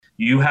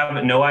You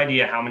have no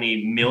idea how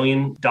many $1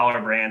 million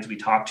brands we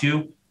talk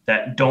to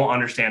that don't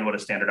understand what a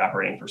standard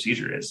operating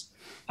procedure is.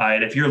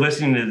 And if you're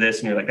listening to this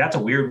and you're like, that's a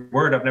weird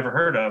word I've never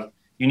heard of,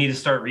 you need to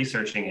start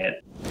researching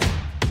it.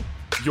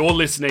 You're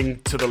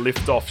listening to The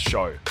Liftoff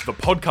Show, the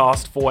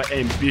podcast for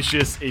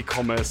ambitious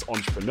e-commerce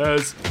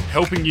entrepreneurs,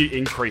 helping you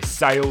increase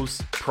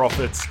sales,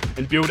 profits,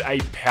 and build a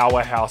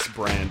powerhouse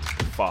brand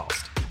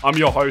fast. I'm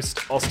your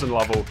host, Austin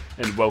Lovell,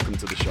 and welcome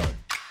to the show.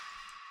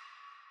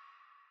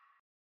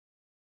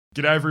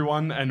 G'day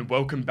everyone, and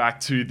welcome back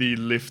to the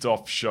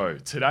Liftoff Show.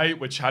 Today,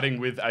 we're chatting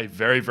with a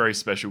very, very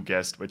special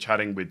guest. We're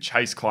chatting with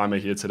Clymer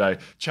here today.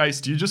 Chase,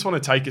 do you just want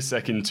to take a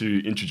second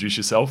to introduce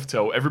yourself?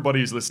 Tell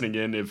everybody who's listening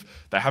in,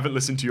 if they haven't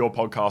listened to your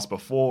podcast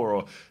before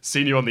or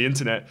seen you on the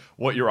internet,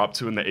 what you're up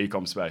to in the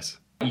e-com space.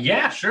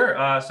 Yeah,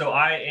 sure. So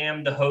I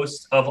am the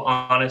host of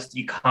Honest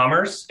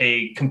Ecommerce,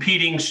 a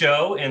competing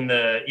show in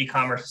the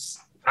e-commerce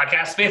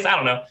podcast space. I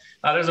don't know.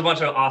 There's a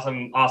bunch of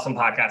awesome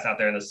podcasts out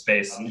there in this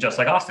space, just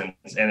like Austin.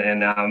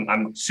 And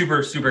I'm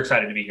super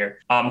excited to be here.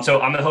 So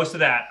I'm the host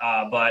of that.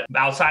 But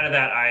outside of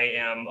that, I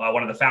am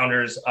one of the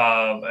founders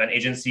of an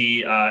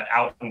agency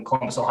out in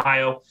Columbus,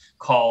 Ohio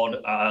called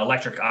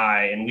Electric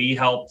Eye. And we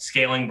help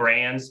scaling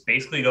brands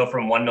basically go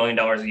from $1 million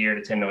a year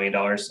to $10 million.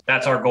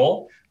 That's our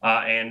goal.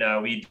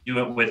 And we do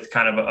it with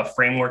kind of a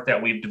framework that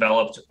we've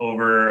developed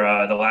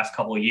over the last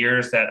couple of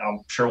years that I'm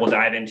sure we'll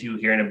dive into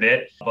here in a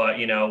bit. But,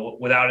 you know,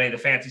 without any of the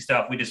fancy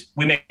stuff,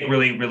 we make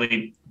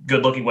really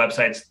good looking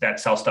websites that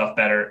sell stuff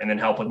better and then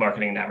help with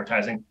marketing and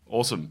advertising.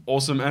 Awesome.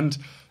 And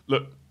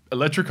look,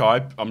 Electric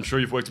Eye, I'm sure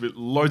you've worked with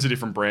loads of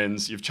different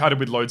brands. You've chatted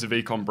with loads of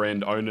e-com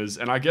brand owners.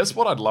 And I guess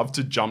what I'd love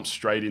to jump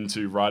straight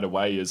into right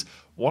away is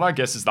what I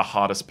guess is the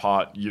hardest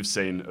part you've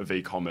seen of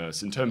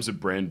e-commerce in terms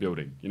of brand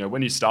building. You know,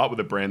 when you start with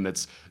a brand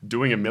that's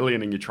doing $1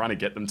 million and you're trying to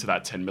get them to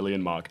that 10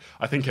 million mark,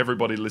 I think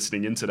everybody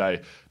listening in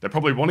today, they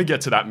probably want to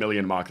get to that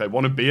million mark. They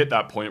want to be at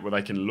that point where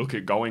they can look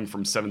at going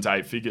from 7 to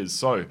 8 figures.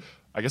 So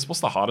I guess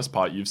what's the hardest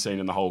part you've seen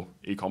in the whole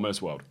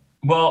e-commerce world?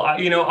 Well,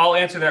 I'll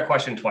answer that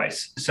question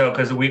twice. So,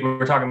 because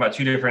we're talking about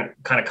two different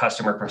kind of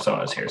customer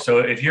personas here. So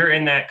if you're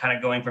in that kind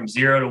of going from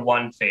 0 to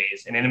 1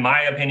 phase, and in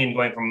my opinion,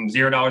 going from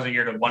 $0 a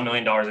year to $1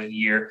 million a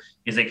year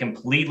is a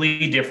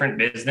completely different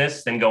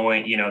business than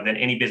than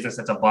any business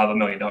that's above $1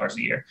 million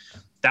a year.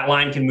 That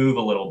line can move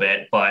a little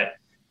bit, but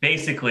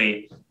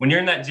basically, when you're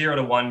in that 0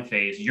 to 1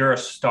 phase, you're a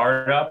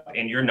startup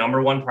and your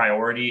number one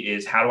priority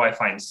is how do I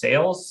find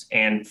sales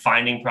and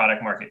finding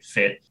product market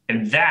fit.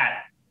 And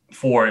that,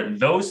 for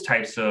those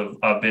types of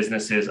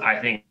businesses, I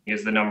think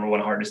is the number one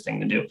hardest thing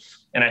to do.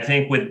 And I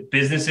think with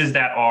businesses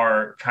that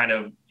are kind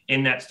of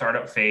in that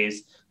startup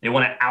phase, they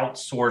want to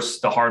outsource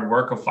the hard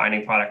work of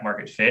finding product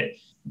market fit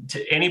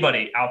to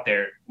anybody out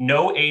there.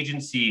 No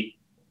agency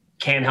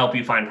can help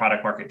you find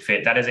product market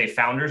fit. That is a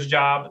founder's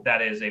job.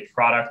 That is a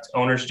product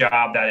owner's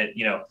job.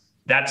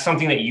 That's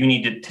something that you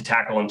need to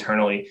tackle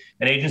internally.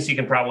 An agency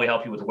can probably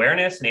help you with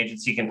awareness. An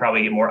agency can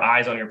probably get more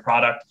eyes on your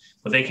product,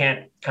 but they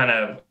can't kind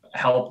of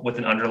help with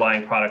an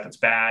underlying product that's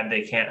bad.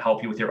 They can't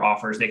help you with your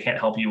offers. They can't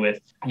help you with,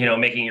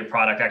 making your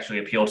product actually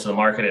appeal to the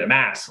market at a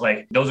mass.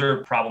 Like, those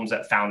are problems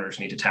that founders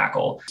need to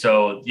tackle.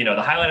 So, the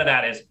highlight of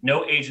that is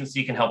no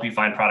agency can help you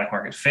find product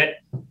market fit.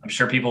 I'm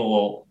sure people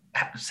will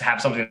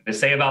have something to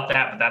say about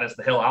that, but that is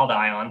the hill I'll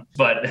die on.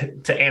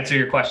 But to answer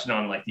your question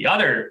on like the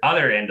other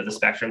end of the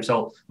spectrum.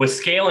 So with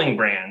scaling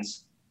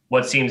brands,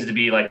 what seems to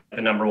be like the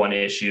number one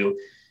issue,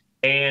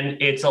 and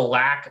it's a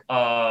lack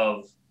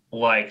of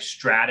like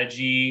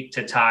strategy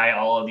to tie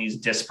all of these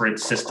disparate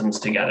systems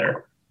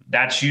together.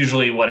 That's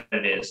usually what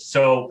it is.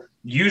 So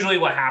usually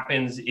what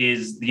happens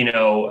is,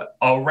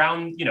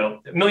 around,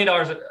 $1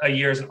 million a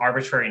year is an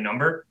arbitrary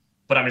number,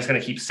 but I'm just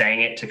going to keep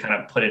saying it to kind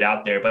of put it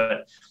out there.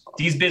 But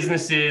these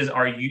businesses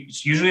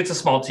usually it's a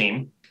small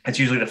team. It's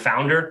usually the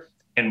founder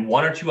and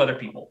 1 or 2 other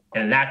people,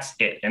 and that's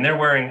it. And they're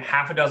wearing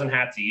half a dozen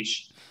hats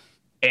each,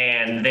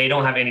 and they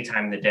don't have any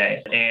time in the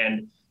day.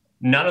 And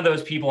none of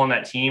those people on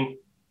that team,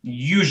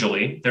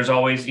 usually, there's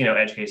always,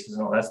 edge cases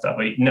and all that stuff,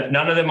 but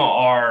none of them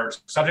are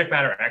subject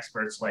matter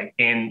experts like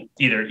in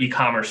either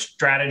e-commerce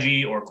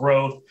strategy or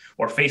growth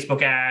or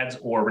Facebook ads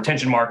or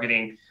retention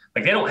marketing.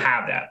 Like, they don't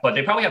have that, but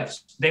they probably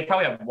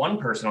have one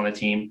person on the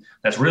team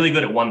that's really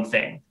good at one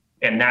thing.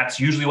 And that's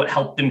usually what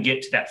helped them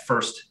get to that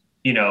first,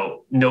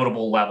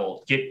 notable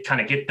level, get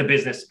the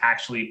business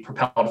actually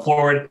propelled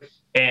forward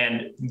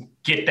and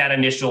get that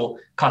initial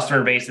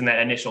customer base and that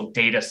initial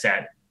data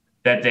set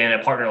that then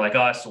a partner like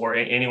us or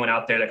anyone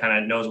out there that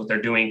kind of knows what they're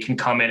doing can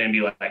come in and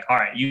be like, all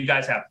right, you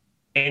guys have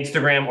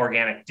Instagram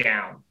organic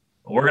down.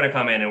 We're going to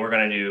come in and we're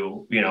going to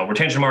do,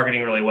 retention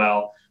marketing really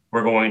well.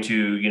 We're going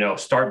to,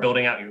 start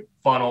building out your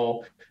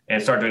funnel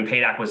and start doing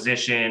paid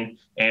acquisition.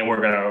 And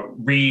we're going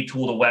to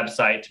retool the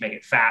website to make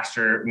it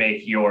faster,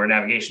 make your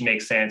navigation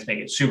make sense, make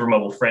it super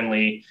mobile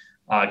friendly,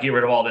 get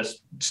rid of all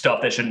this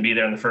stuff that shouldn't be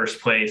there in the first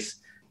place,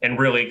 and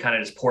really kind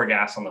of just pour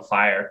gas on the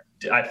fire.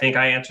 I think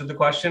I answered the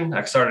question.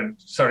 I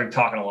started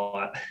talking a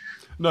lot.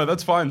 No,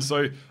 that's fine.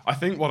 So I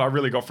think what I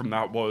really got from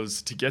that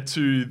was to get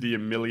to the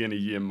 $1 million a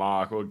year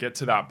mark, or get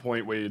to that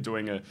point where you're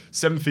doing a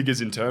 7 figures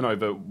in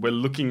turnover, we're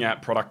looking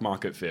at product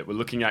market fit. We're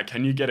looking at,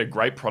 can you get a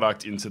great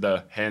product into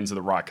the hands of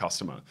the right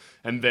customer?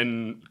 And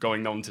then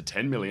going on to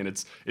 10 million,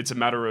 it's a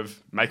matter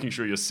of making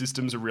sure your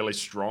systems are really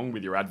strong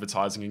with your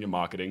advertising and your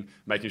marketing,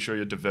 making sure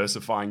you're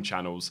diversifying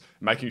channels,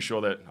 making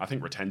sure that, I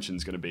think retention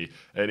is going to be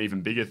an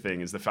even bigger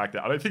thing, is the fact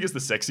that I don't think it's the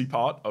sexy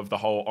part of the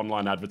whole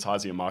online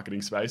advertising and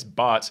marketing space,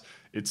 but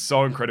it's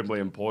so incredibly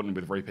important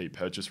with repeat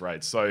purchase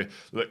rates. So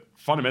look,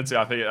 fundamentally,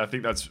 I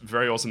think that's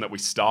very awesome that we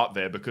start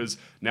there, because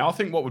now I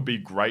think what would be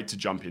great to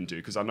jump into,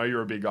 because I know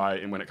you're a big guy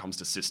in when it comes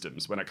to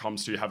systems, when it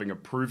comes to having a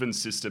proven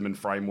system and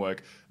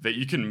framework that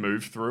you can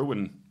move through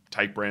and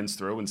take brands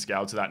through and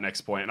scale to that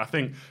next point. And I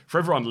think for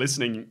everyone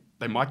listening,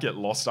 they might get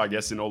lost, I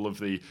guess, in all of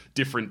the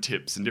different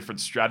tips and different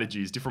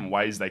strategies, different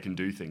ways they can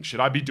do things. Should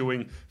I be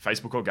doing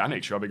Facebook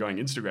organic? Should I be going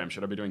Instagram?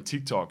 Should I be doing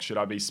TikTok? Should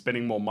I be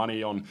spending more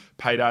money on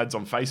paid ads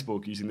on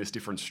Facebook using this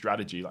different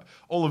strategy? Like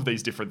all of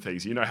these different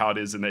things. You know how it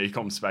is in the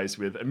e-com space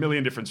with a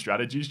million different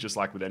strategies, just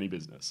like with any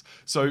business.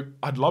 So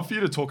I'd love for you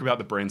to talk about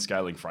the brand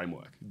scaling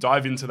framework.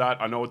 Dive into that.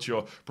 I know it's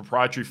your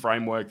proprietary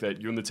framework that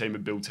you and the team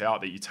have built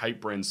out that you take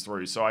brands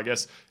through. So I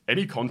guess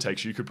any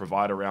context you could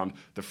provide around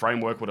the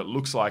framework, what it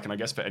looks like, and I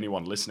guess for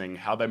anyone listening,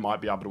 how they might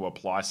be able to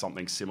apply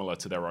something similar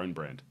to their own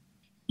brand.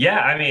 Yeah,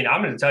 I mean,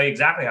 I'm going to tell you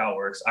exactly how it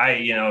works.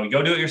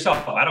 Go do it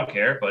yourself. I don't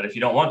care, but if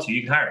you don't want to,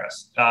 you can hire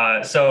us.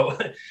 So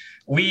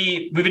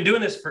we've been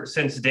doing this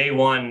since day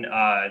one,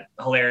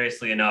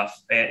 hilariously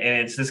enough.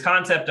 And it's this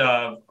concept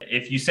of,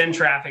 if you send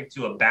traffic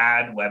to a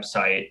bad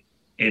website,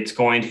 it's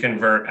going to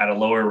convert at a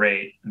lower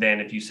rate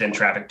than if you send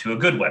traffic to a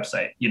good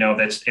website.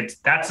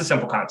 That's a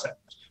simple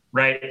concept,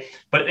 right?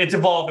 But it's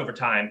evolved over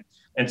time.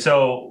 And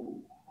so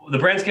the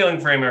brand scaling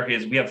framework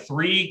is, we have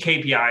 3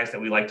 KPIs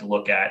that we like to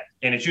look at,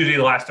 and it's usually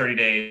the last 30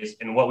 days.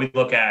 And what we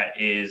look at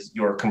is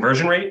your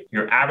conversion rate,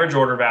 your average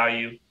order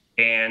value,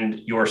 and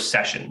your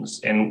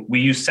sessions. And we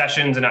use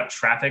sessions and not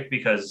traffic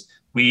because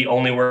we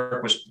only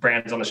work with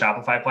brands on the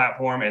Shopify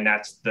platform, and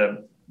that's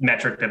the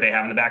metric that they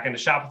have in the back end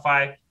of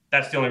Shopify.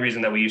 That's the only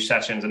reason that we use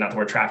sessions and not the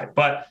word traffic.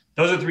 But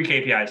those are the 3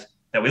 KPIs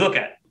that we look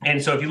at.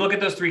 And so if you look at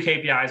those 3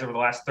 KPIs over the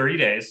last 30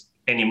 days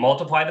and you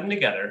multiply them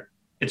together,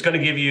 it's going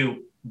to give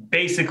you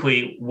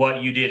basically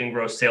what you did in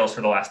gross sales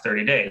for the last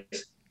 30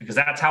 days, because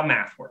that's how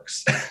math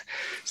works.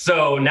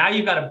 So now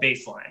you've got a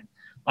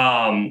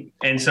baseline.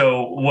 And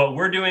so what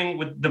we're doing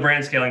with the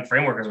brand scaling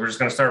framework is we're just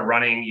going to start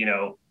running,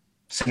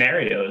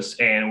 scenarios,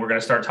 and we're going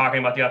to start talking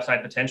about the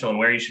upside potential and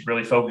where you should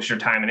really focus your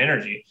time and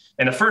energy.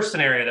 And the first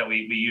scenario that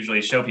we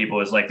usually show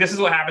people is like, this is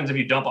what happens if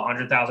you dump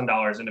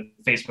 $100,000 into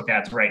Facebook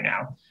ads right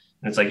now.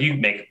 And it's like, you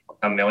make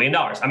 $1 million.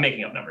 I'm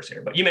making up numbers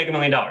here, but you make $1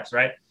 million,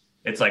 right?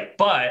 It's like,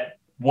 but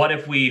what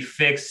if we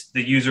fix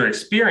the user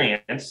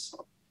experience,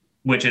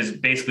 which is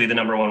basically the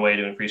number one way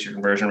to increase your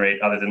conversion rate,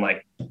 other than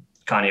like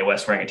Kanye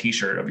West wearing a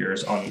t-shirt of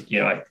yours on,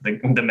 like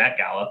the Met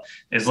Gala,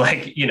 is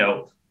like,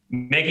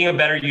 making a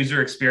better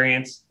user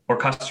experience or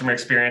customer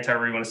experience,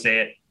 however you want to say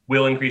it,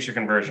 will increase your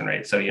conversion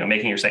rate. So,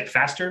 making your site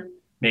faster,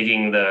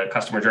 making the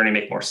customer journey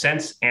make more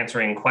sense,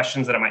 answering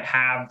questions that I might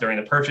have during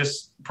the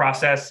purchase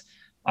process,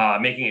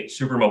 making it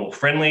super mobile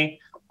friendly,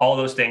 all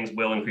those things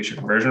will increase your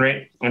conversion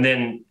rate. And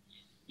then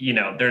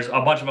there's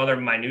a bunch of other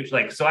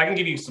minutiae, so I can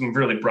give you some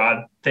really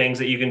broad things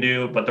that you can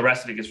do, but the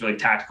rest of it gets really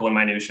tactical and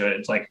minutiae.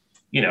 It's like,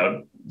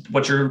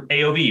 what's your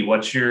AOV?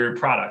 What's your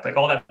product? Like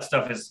all that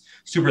stuff is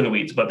super in the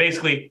weeds, but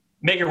basically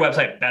make your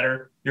website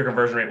better. Your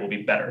conversion rate will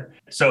be better.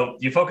 So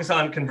you focus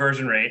on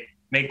conversion rate,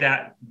 make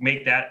that,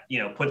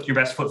 put your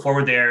best foot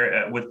forward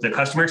there with the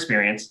customer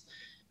experience.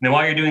 And then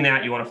while you're doing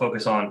that, you want to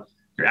focus on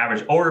your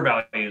average order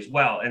value as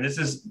well. And this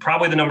is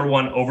probably the number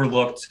one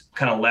overlooked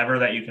kind of lever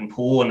that you can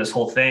pull in this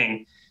whole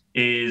thing.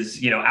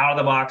 Is, out of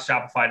the box,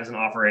 Shopify doesn't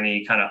offer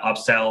any kind of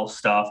upsell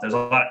stuff. There's a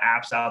lot of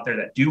apps out there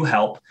that do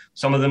help.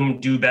 Some of them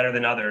do better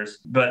than others.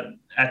 But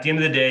at the end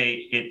of the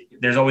day,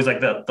 there's always like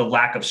the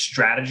lack of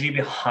strategy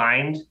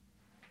behind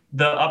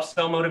the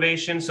upsell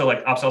motivation. So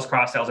like upsells,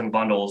 cross sells, and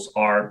bundles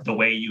are the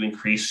way you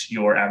increase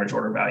your average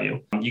order value.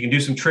 You can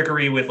do some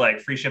trickery with like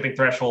free shipping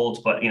thresholds,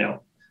 but you're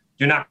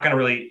not going to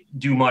really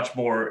do much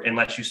more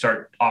unless you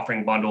start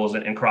offering bundles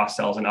and cross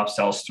sells and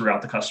upsells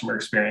throughout the customer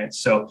experience.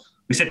 So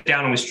we sit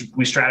down and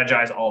we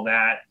strategize all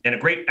that. And a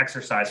great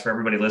exercise for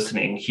everybody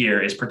listening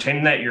here is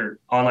pretending that your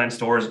online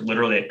store is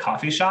literally a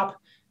coffee shop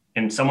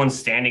and someone's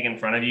standing in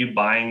front of you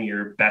buying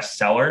your best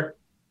seller.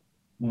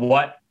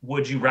 What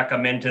would you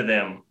recommend to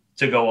them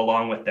to go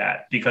along with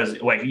that? Because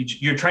like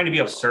you're trying to be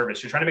of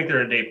service. You're trying to make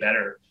their day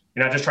better.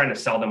 You're not just trying to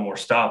sell them more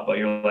stuff, but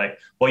you're like,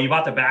 well, you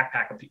bought the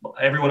backpack of people.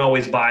 Everyone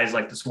always buys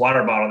like this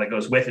water bottle that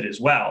goes with it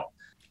as well.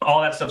 All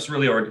that stuff's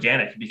really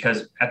organic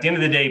because at the end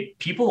of the day,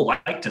 people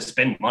like to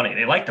spend money.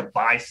 They like to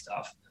buy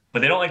stuff,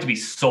 but they don't like to be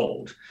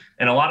sold.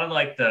 And a lot of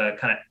like the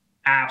kind of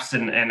apps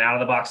and out of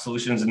the box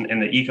solutions in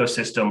the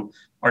ecosystem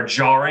are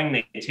jarring.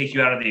 They take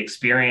you out of the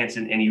experience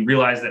and you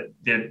realize that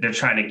they're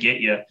trying to get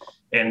you.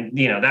 And,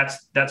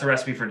 that's a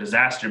recipe for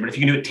disaster. But if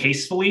you can do it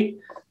tastefully,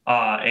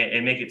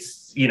 and make it,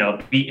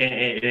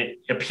 it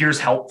appears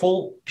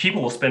helpful,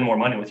 people will spend more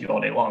money with you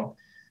all day long.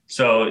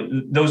 So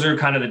those are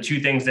kind of the two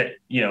things that,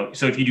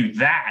 so if you do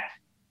that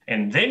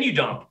and then you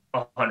dump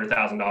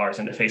 $100,000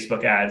 into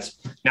Facebook ads,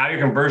 now your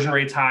conversion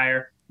rate's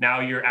higher. Now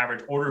your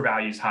average order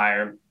value is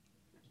higher.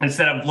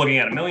 Instead of looking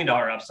at $1 million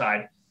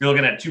upside, you're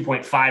looking at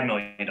 $2.5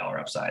 million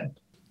upside.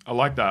 I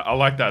like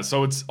that.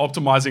 So it's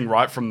optimizing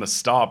right from the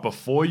start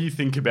before you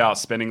think about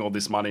spending all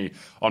this money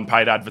on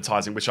paid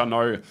advertising, which I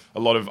know a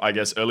lot of, I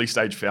guess, early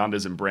stage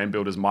founders and brand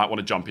builders might want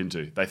to jump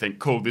into. They think,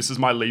 cool, this is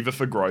my lever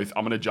for growth.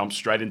 I'm going to jump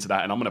straight into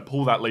that and I'm going to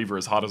pull that lever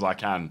as hard as I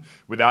can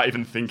without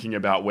even thinking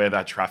about where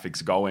that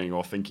traffic's going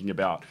or thinking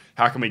about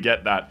how can we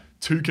get that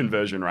 2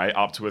 conversion rate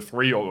up to a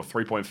 3 or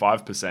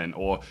 3.5%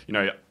 or,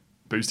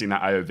 boosting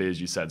that AOV, as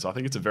you said. So I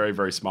think it's a very,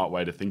 very smart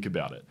way to think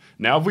about it.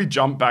 Now, if we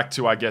jump back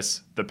to, I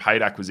guess, the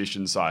paid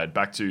acquisition side,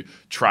 back to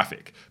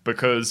traffic,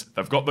 because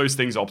they've got those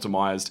things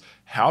optimized.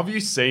 How have you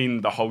seen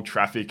the whole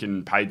traffic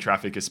and paid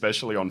traffic,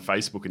 especially on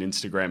Facebook and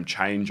Instagram,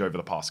 change over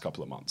the past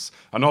couple of months?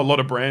 I know a lot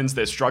of brands,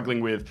 they're struggling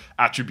with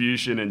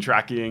attribution and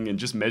tracking and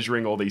just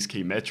measuring all these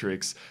key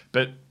metrics,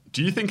 but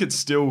do you think it's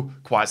still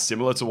quite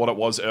similar to what it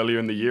was earlier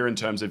in the year in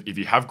terms of if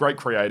you have great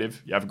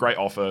creative, you have a great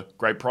offer,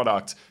 great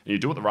product, and you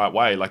do it the right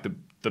way, like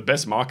the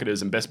best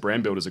marketers and best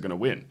brand builders are going to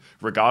win,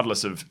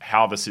 regardless of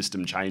how the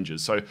system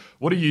changes. So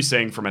what are you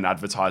seeing from an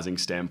advertising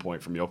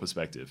standpoint from your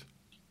perspective?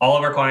 All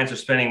of our clients are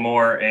spending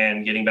more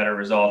and getting better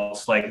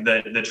results. Like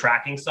the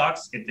tracking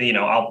sucks.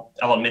 I'll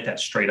admit that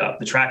straight up.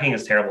 The tracking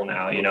is terrible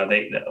now.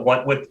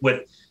 With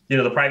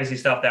the privacy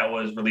stuff that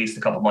was released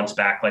a couple months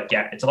back,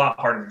 it's a lot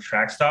harder to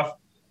track stuff.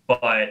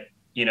 But,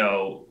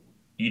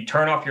 you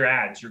turn off your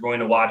ads, you're going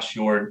to watch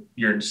your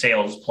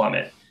sales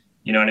plummet.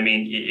 You know what I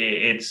mean?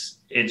 It's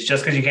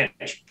just because you can't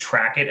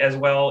track it as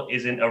well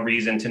isn't a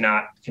reason to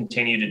not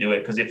continue to do it.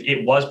 Because if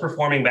it was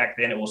performing back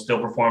then, it will still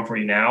perform for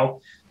you now.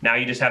 Now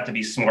you just have to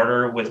be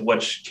smarter with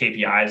which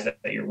KPIs that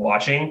you're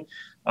watching.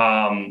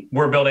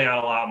 We're building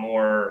out a lot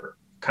more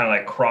kind of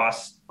like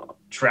cross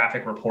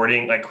traffic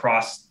reporting, like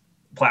cross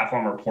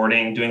platform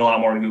reporting, doing a lot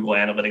more in Google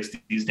Analytics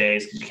these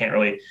days because you can't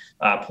really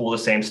pull the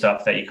same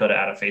stuff that you could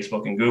out of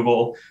Facebook and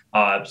Google.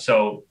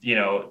 So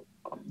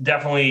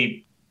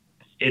definitely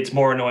it's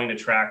more annoying to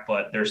track,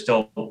 but they're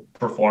still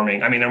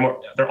performing. I mean,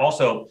 they're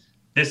also,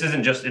 this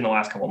isn't just in the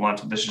last couple of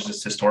months, but this is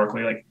just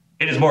historically, like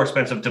it is more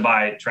expensive to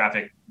buy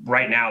traffic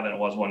right now than it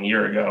was 1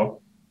 year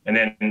ago. And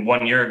then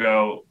 1 year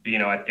ago,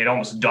 it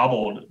almost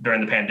doubled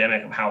during the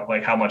pandemic of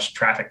how much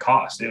traffic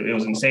cost. It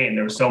was insane.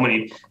 There were so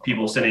many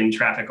people sending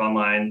traffic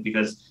online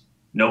because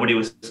nobody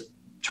was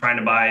trying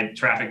to buy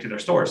traffic to their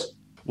stores.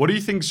 What do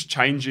you think's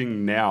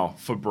changing now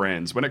for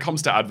brands? When it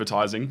comes to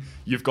advertising,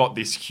 you've got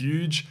this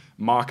huge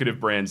market of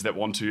brands that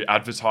want to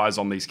advertise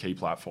on these key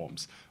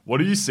platforms. What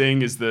are you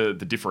seeing as the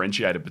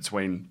differentiator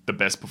between the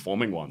best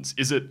performing ones?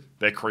 Is it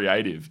their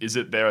creative? Is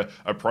it their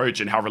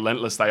approach and how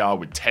relentless they are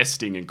with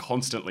testing and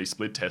constantly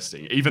split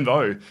testing, even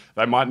though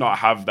they might not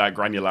have that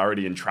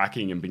granularity in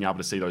tracking and being able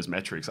to see those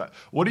metrics?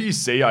 What do you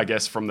see, I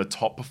guess, from the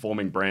top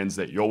performing brands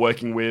that you're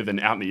working with and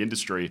out in the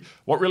industry?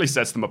 What really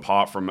sets them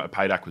apart from a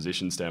paid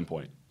acquisition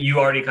standpoint? You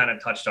already kind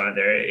of touched on it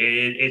there.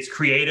 It's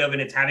creative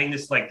and it's having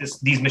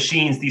these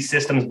machines, these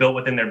systems built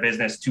within their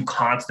business to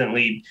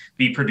constantly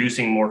be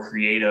producing more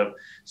creative.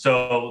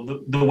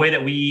 So the way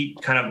that we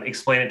kind of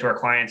explain it to our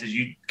clients is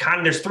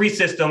there's 3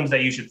 systems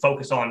that you should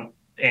focus on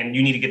and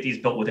you need to get these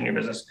built within your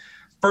business.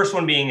 First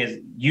one being is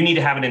you need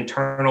to have an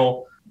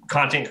internal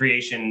content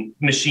creation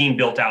machine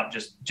built out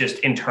just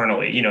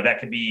internally. That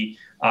could be,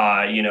 you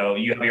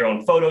have your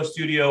own photo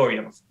studio or you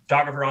have a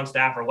photographer on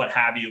staff or what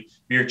have you.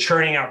 You're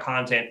churning out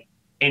content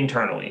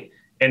internally.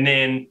 And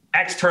then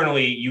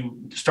externally,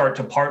 you start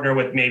to partner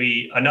with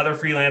maybe another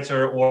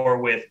freelancer or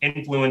with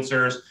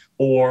influencers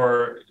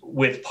or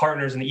with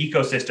partners in the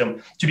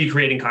ecosystem to be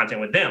creating content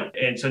with them.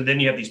 And so then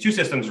you have these 2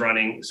 systems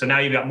running. So now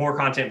you've got more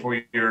content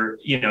for your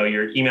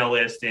email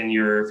list and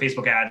your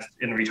Facebook ads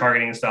and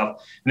retargeting and stuff.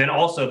 And then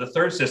also the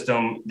third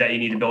system that you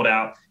need to build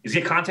out is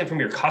get content from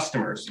your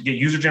customers, get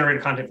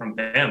user-generated content from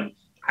them.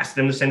 Ask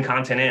them to send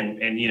content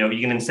in and, you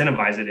can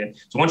incentivize it in.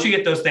 So once you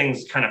get those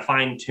things kind of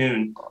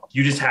fine-tuned,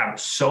 you just have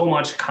so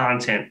much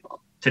content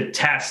to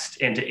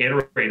test and to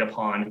iterate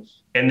upon,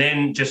 and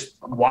then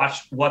just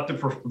watch what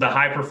the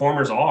high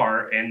performers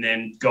are and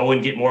then go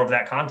and get more of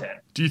that content.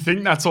 Do you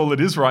think that's all it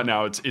is right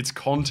now? It's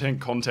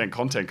content.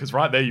 Because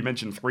right there, you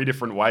mentioned 3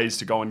 different ways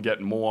to go and get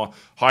more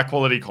high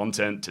quality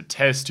content to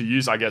test, to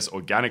use, I guess,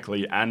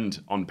 organically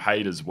and on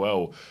paid as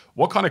well.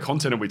 What kind of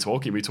content are we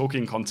talking? Are we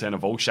talking content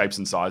of all shapes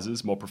and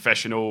sizes, more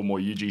professional, more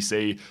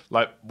UGC?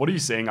 Like, what are you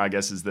seeing, I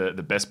guess, is the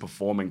best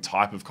performing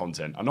type of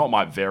content? I know it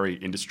might vary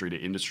industry to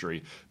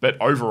industry, but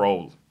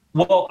overall.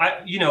 Well,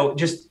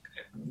 just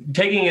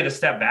taking it a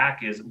step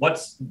back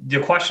the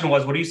question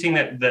was, what are you seeing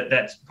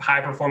that high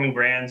performing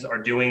brands are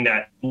doing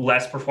that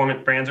less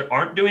performant brands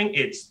aren't doing?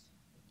 It's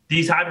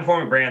these high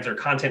performing brands are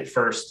content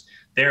first.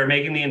 They're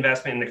making the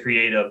investment in the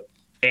creative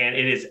and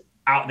it is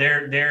out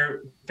there.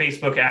 Their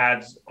Facebook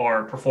ads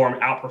are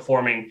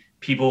outperforming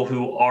people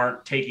who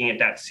aren't taking it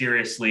that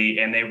seriously,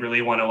 and they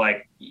really want to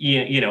like,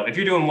 if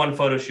you're doing one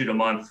photo shoot a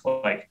month,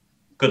 like,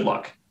 good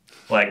luck.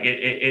 Like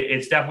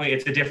it's definitely,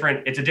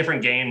 it's a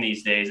different game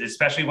these days,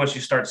 especially once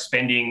you start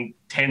spending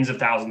tens of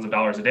thousands of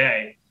dollars a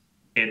day.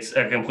 It's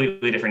a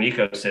completely different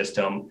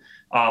ecosystem.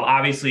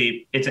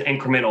 Obviously it's an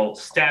incremental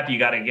step. You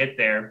got to get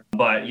there,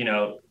 but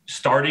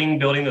starting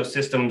building those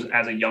systems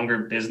as a younger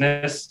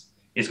business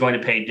is going to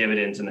pay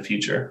dividends in the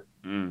future.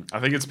 I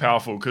think it's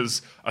powerful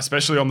because,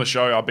 especially on the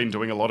show, I've been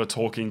doing a lot of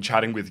talking,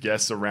 chatting with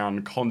guests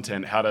around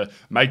content, how to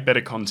make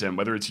better content,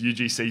 whether it's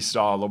UGC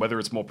style or whether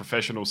it's more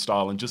professional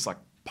style, and just like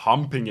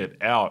pumping it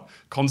out,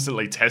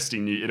 constantly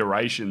testing new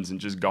iterations and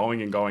just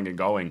going and going and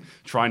going,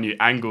 trying new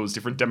angles,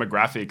 different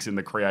demographics in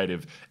the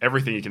creative,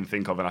 everything you can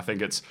think of. And I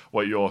think it's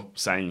what you're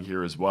saying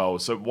here as well.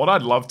 So what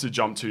I'd love to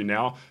jump to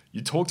now,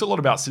 you talked a lot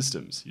about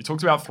systems. You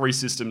talked about 3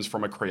 systems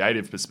from a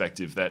creative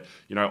perspective that,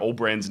 all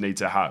brands need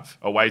to have.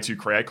 A way to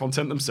create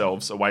content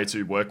themselves, a way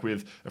to work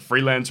with a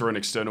freelancer or an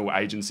external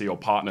agency or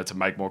partner to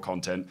make more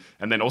content,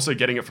 and then also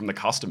getting it from the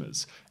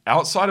customers.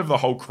 Outside of the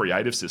whole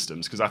creative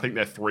systems, because I think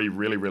they're 3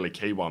 really, really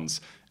key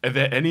ones, are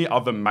there any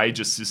other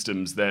major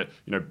systems that,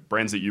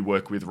 brands that you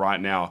work with right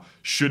now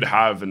should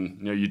have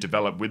and, you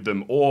develop with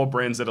them, or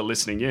brands that are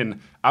listening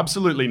in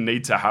absolutely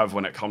need to have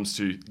when it comes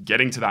to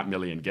getting to that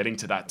million, getting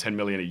to that 10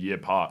 million a year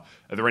part?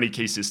 Are there any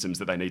key systems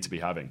that they need to be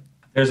having?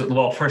 First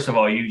of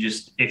all,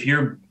 if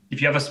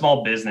you have a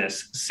small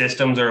business,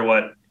 systems are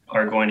what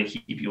are going to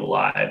keep you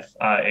alive.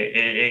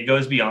 It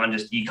goes beyond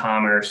just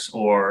e-commerce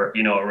or,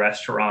 a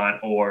restaurant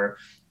or,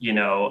 a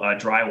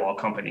drywall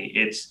company.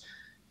 It's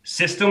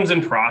systems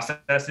and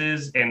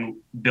processes and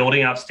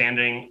building out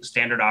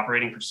standard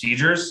operating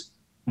procedures.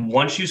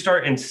 Once you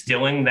start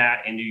instilling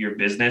that into your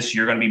business,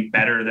 you're going to be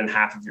better than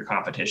half of your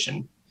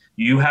competition.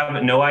 You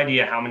have no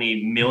idea how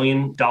many $1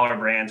 million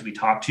brands we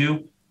talk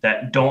to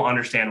that don't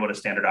understand what a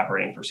standard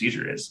operating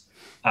procedure is.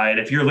 And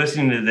if you're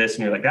listening to this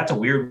and you're like, that's a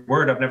weird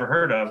word I've never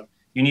heard of,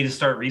 you need to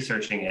start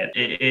researching it.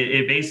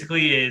 It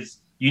basically is,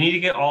 you need to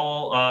get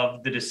all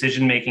of the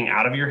decision-making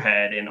out of your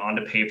head and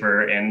onto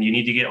paper, and you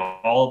need to get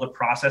all of the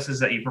processes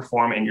that you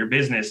perform in your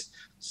business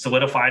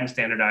solidified and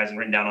standardized and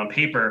written down on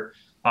paper.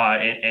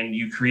 And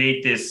you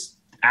create this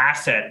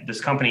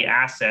company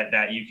asset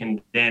that you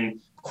can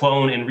then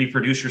clone and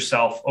reproduce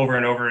yourself over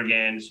and over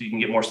again so you can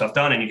get more stuff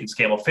done and you can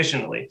scale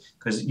efficiently,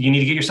 because you need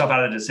to get yourself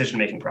out of the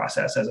decision-making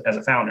process as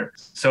a founder.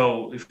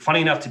 So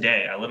funny enough,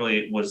 today, I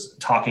literally was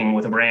talking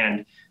with a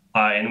brand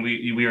and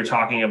we were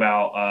talking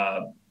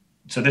about,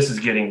 so this is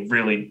getting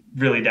really,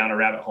 really down a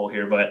rabbit hole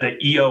here, but the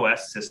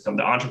EOS system,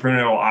 the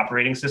Entrepreneurial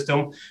Operating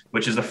System,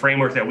 which is the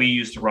framework that we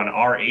use to run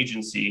our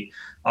agency.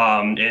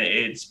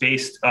 It's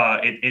based,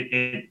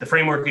 the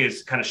framework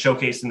is kind of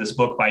showcased in this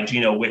book by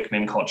Gino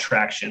Wickman called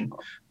Traction.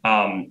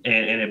 And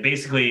it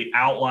basically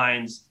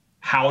outlines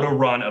how to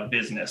run a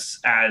business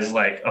as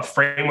like a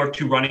framework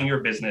to running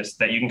your business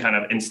that you can kind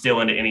of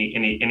instill into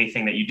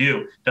anything that you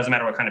do. Doesn't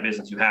matter what kind of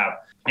business you have.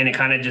 And it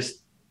kind of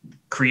just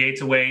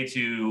creates a way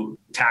to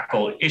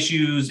tackle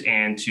issues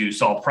and to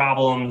solve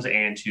problems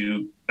and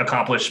to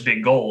accomplish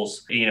big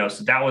goals.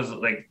 So that was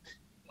like,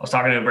 I was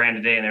talking to a brand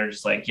today and they're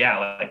just like, yeah,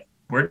 like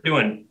we're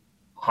doing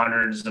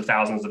hundreds of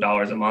thousands of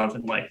dollars a month.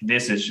 And like,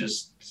 this is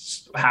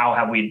just, how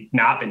have we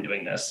not been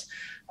doing this?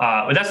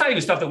 But that's not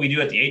even stuff that we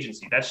do at the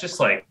agency. That's just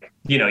like,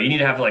 you need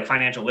to have like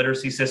financial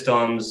literacy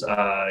systems.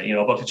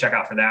 A book to check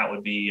out for that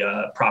would be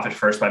Profit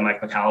First by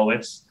Mike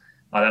Michalowicz.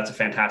 That's a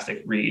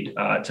fantastic read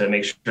to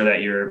make sure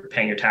that you're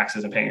paying your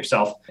taxes and paying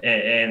yourself.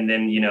 And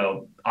then,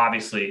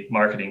 obviously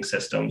marketing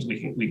systems, we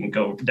can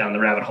go down the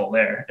rabbit hole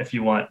there if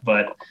you want,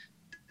 but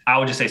I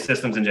would just say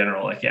systems in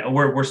general. Like, yeah,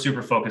 we're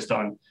super focused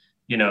on,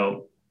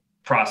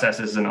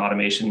 processes and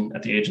automation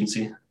at the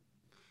agency.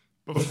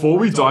 Before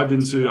we dive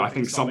into, I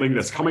think, something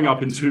that's coming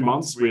up in 2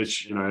 months,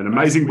 which, an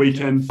amazing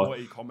weekend for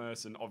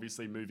e-commerce and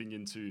obviously moving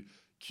into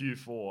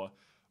Q4,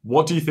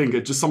 what do you think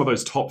are just some of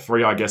those top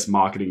 3, I guess,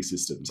 marketing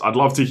systems? I'd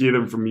love to hear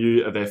them from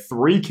you. Are there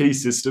 3 key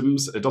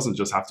systems? It doesn't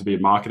just have to be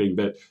in marketing,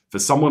 but for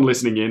someone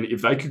listening in,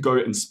 if they could go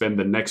and spend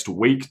the next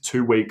week,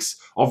 2 weeks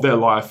of their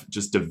life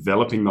just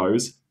developing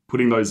those,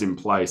 putting those in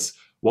place,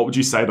 what would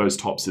you say those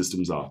top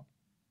systems are?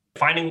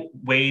 Finding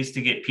ways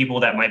to get people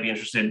that might be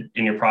interested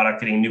in your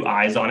product, getting new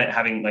eyes on it,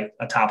 having like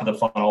a top of the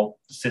funnel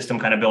system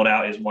kind of built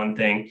out is one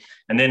thing.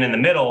 And then in the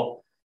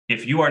middle,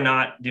 if you are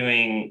not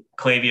doing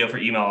Klaviyo for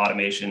email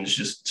automations,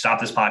 just stop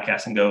this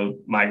podcast and go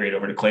migrate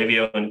over to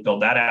Klaviyo and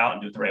build that out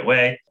and do it the right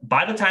way.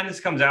 By the time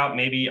this comes out,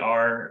 maybe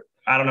I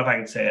don't know if I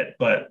can say it,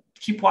 but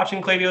keep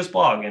watching Klaviyo's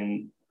blog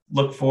and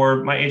look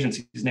for my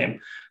agency's name.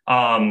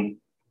 And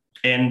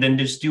then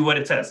just do what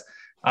it says.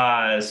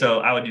 So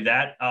I would do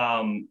that.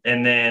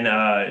 And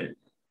then,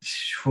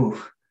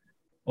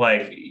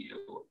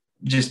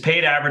 just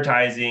paid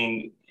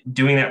advertising,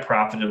 doing that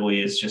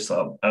profitably is just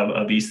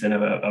a beast in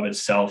of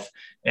itself.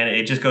 And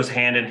it just goes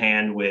hand in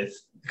hand with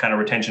kind of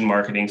retention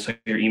marketing. So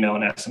your email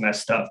and SMS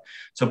stuff.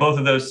 So both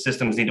of those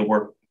systems need to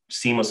work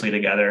seamlessly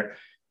together.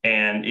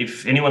 And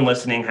if anyone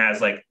listening has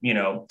like,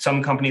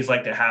 some companies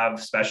like to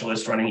have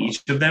specialists running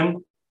each of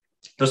them,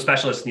 those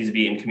specialists need to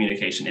be in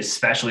communication,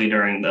 especially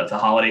during the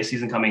holiday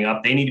season coming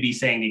up. They need to be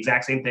saying the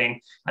exact same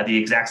thing at the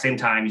exact same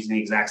time, using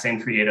the exact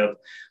same creative.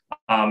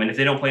 And if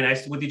they don't play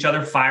nice with each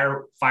other,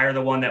 fire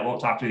the one that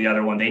won't talk to the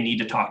other one. They need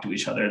to talk to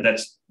each other.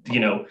 That's,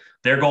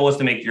 their goal is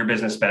to make your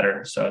business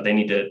better. So they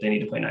need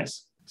to play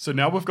nice. So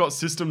now we've got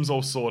systems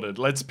all sorted.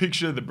 Let's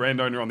picture the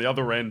brand owner on the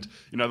other end.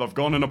 They've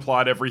gone and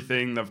applied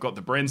everything. They've got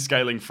the brand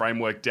scaling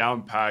framework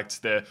down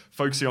packed. They're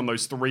focusing on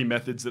those 3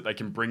 methods that they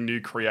can bring new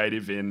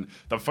creative in.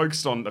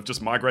 They've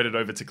just migrated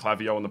over to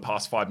Klaviyo in the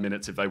past 5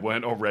 minutes if they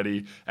weren't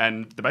already.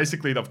 And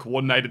they've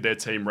coordinated their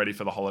team ready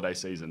for the holiday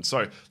season.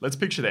 So let's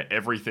picture that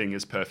everything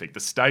is perfect.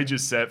 The stage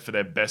is set for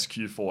their best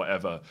Q4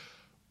 ever.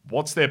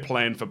 What's their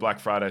plan for Black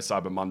Friday,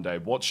 Cyber Monday?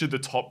 What should the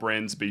top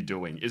brands be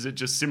doing? Is it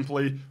just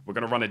simply, we're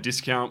going to run a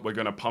discount, we're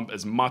going to pump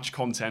as much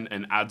content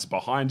and ads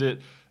behind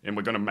it, and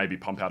we're going to maybe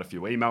pump out a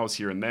few emails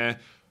here and there?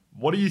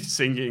 What are you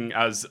thinking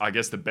as, I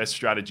guess, the best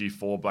strategy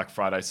for Black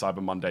Friday,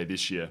 Cyber Monday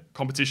this year?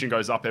 Competition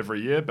goes up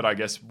every year, but I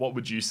guess, what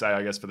would you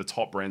say, for the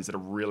top brands that are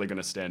really going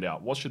to stand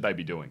out? What should they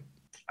be doing?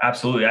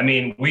 Absolutely. I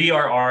mean, we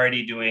are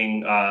already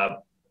doing...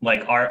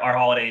 like our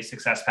holiday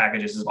success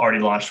packages is already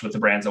launched with the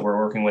brands that we're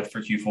working with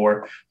for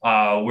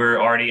Q4.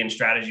 We're already in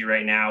strategy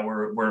right now.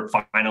 We're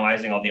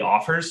finalizing all the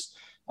offers.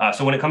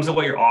 So when it comes to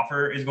what your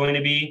offer is going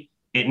to be,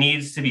 it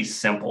needs to be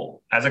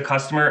simple. As a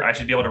customer, I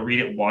should be able to read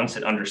it once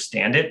and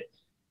understand it.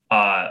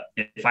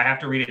 If I have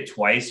to read it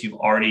twice, you've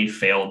already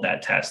failed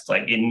that test.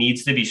 Like, it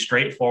needs to be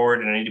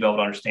straightforward, and I need to be able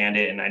to understand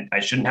it. And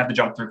I shouldn't have to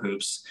jump through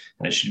hoops,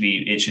 and it should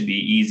be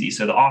easy.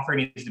 So the offer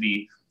needs to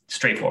be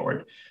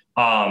straightforward.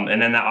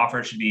 And then that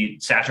offer should be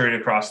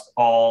saturated across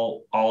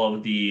all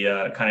of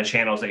the kind of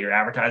channels that you're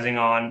advertising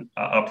on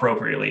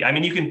appropriately. I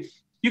mean,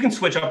 you can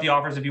switch up the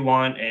offers if you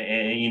want,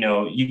 and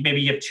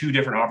you have 2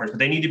 different offers, but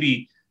they need to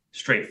be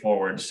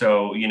straightforward.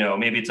 So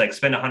maybe it's like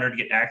spend 100 to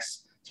get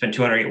X, spend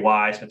 200 to get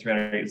Y, spend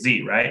 300 to get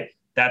Z, right?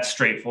 That's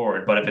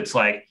straightforward. But if it's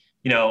like,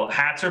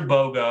 hats are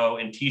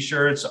BOGO and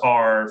t-shirts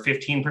are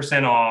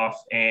 15% off,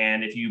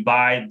 and if you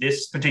buy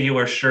this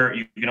particular shirt,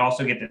 you can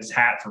also get this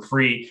hat for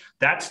free.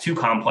 That's too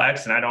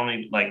complex, and I don't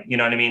need, like, you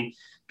know what I mean?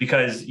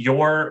 Because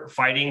you're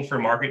fighting for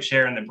market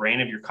share in the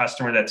brain of your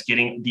customer that's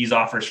getting these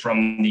offers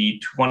from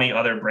the 20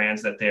 other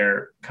brands that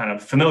they're kind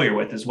of familiar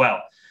with as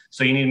well.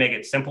 So you need to make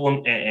it simple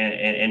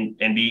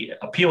and be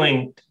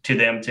appealing to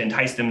them to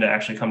entice them to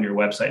actually come to your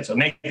website. So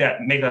make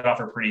that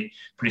offer pretty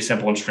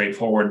simple and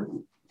straightforward.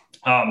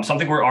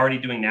 Something we're already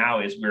doing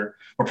now is we're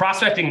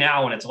prospecting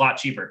now when it's a lot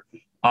cheaper,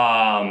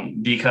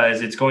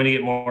 because it's going to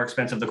get more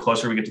expensive the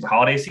closer we get to the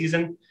holiday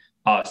season.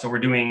 So we're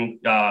doing,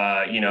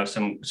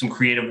 some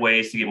creative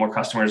ways to get more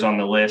customers on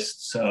the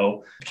list.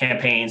 So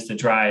campaigns to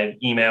drive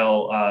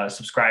email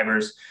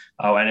subscribers.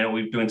 I know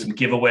we're doing some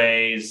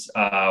giveaways.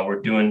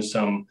 We're doing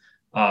some,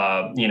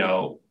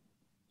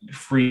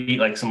 free,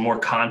 like some more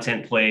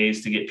content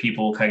plays to get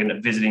people kind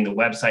of visiting the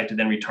website to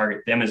then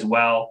retarget them as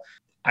well.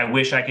 I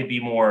wish I could be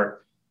more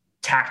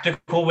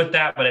tactical with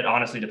that, but it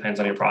honestly depends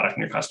on your product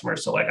and your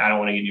customers. So like, I don't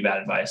want to give you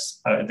bad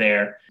advice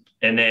there.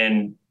 And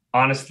then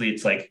honestly,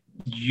 it's like,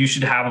 you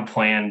should have a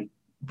plan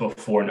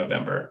before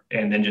November,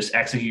 and then just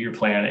execute your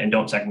plan and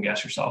don't second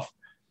guess yourself.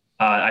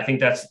 I think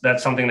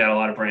that's something that a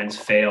lot of brands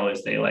fail,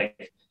 is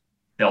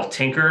they'll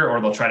tinker or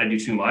they'll try to do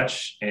too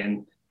much.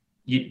 And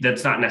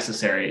that's not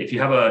necessary. If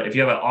you have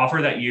an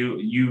offer that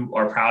you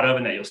are proud of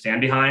and that you'll stand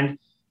behind,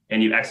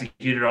 and you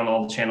execute it on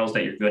all the channels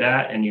that you're good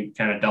at, and you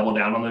kind of double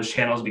down on those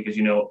channels because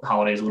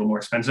holiday is a little more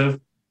expensive,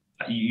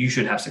 you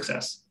should have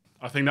success.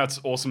 I think that's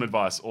awesome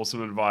advice.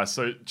 Awesome advice.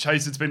 So,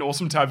 Chase, it's been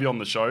awesome to have you on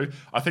the show.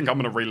 I think I'm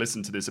going to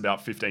re-listen to this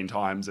about 15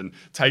 times and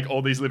take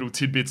all these little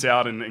tidbits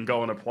out and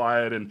go and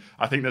apply it. And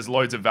I think there's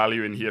loads of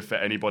value in here for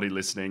anybody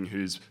listening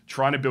who's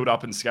trying to build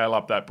up and scale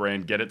up that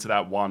brand, get it to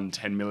that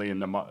 10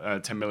 million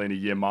a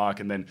year mark,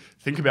 and then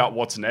think about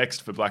what's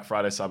next for Black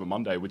Friday, Cyber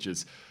Monday, which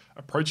is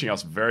approaching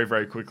us very,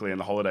 very quickly in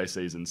the holiday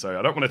season. So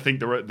I don't want to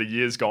think the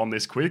year's gone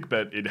this quick,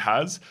 but it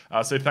has.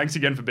 So thanks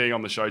again for being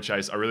on the show,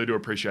 Chase. I really do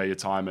appreciate your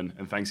time,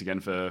 and thanks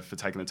again for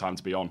taking the time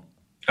to be on.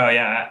 Oh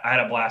yeah, I had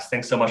a blast.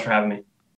 Thanks so much for having me.